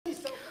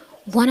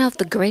One of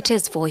the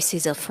greatest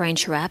voices of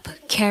French rap,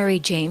 Kery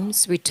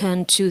James,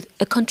 returned to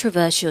a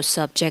controversial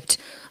subject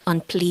on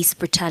police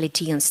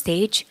brutality on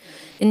stage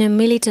in a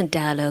militant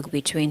dialogue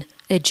between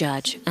a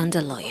judge and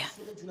a lawyer.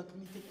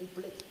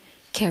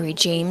 Kery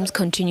James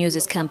continues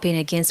his campaign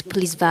against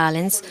police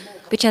violence,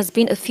 which has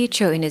been a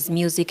feature in his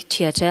music,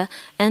 theatre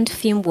and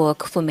film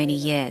work for many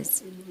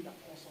years.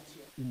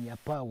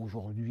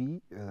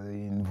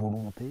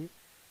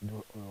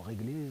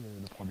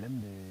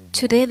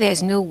 Today there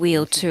is no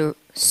will to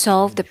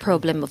solve the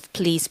problem of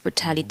police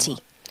brutality.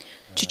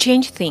 To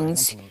change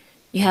things,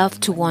 you have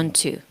to want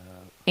to.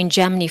 In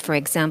Germany, for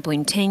example,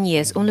 in 10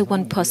 years, only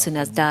one person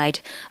has died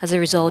as a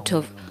result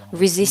of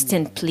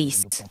resistant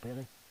police.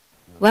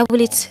 Why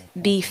will it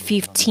be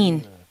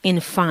 15 in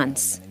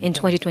France in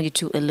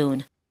 2022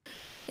 alone?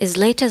 His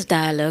latest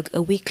dialogue,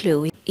 A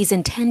Weeklo, is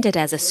intended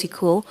as a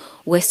sequel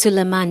where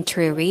Suleiman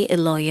Traoré, a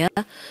lawyer,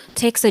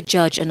 takes a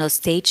judge on a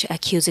stage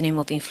accusing him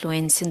of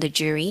influencing the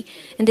jury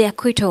in the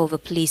acquittal of a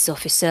police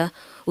officer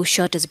who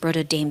shot his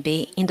brother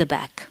Dembe in the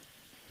back.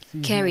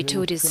 Kery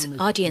told his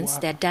audience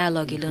that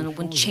dialogue alone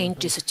won't change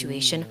the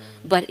situation,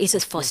 but it's a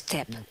first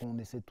step.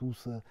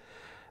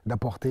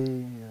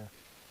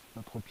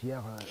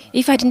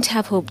 If I didn't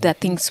have hope that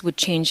things would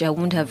change, I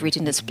wouldn't have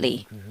written this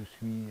play.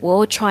 We're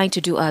all trying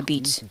to do our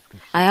bit.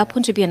 I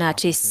happen to be an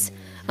artist,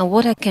 and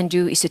what I can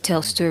do is to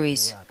tell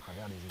stories.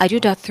 I do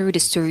that through the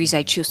stories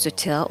I choose to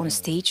tell on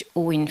stage,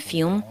 or in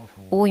film,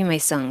 or in my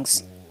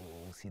songs.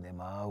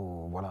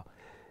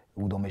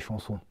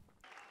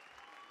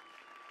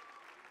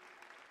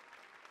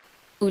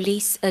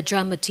 Ulysse, a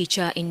drama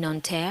teacher in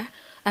Nanterre,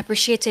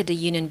 appreciated the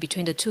union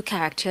between the two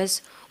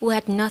characters who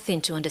had nothing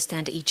to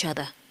understand each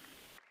other.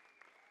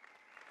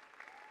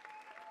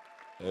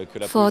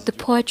 For the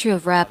poetry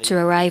of rap to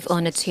arrive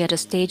on a theatre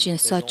stage in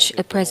such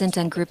a present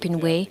and gripping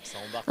way,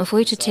 and for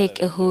you to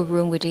take a whole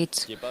room with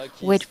it,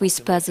 where it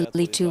whispers a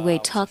little, where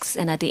it talks,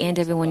 and at the end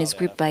everyone is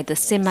gripped by the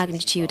same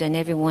magnitude and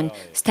everyone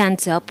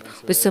stands up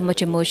with so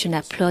much emotion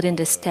applauding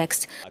this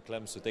text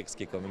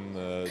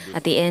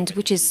at the end,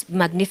 which is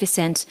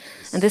magnificent,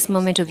 and this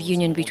moment of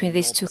union between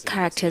these two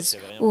characters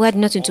who had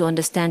nothing to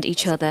understand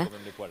each other,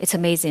 it's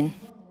amazing.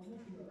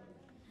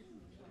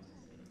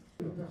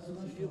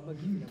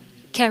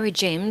 Kery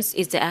James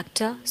is the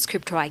actor,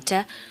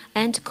 scriptwriter,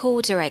 and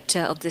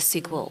co-director of the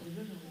sequel.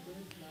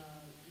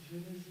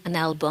 An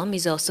album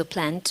is also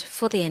planned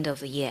for the end of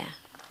the year.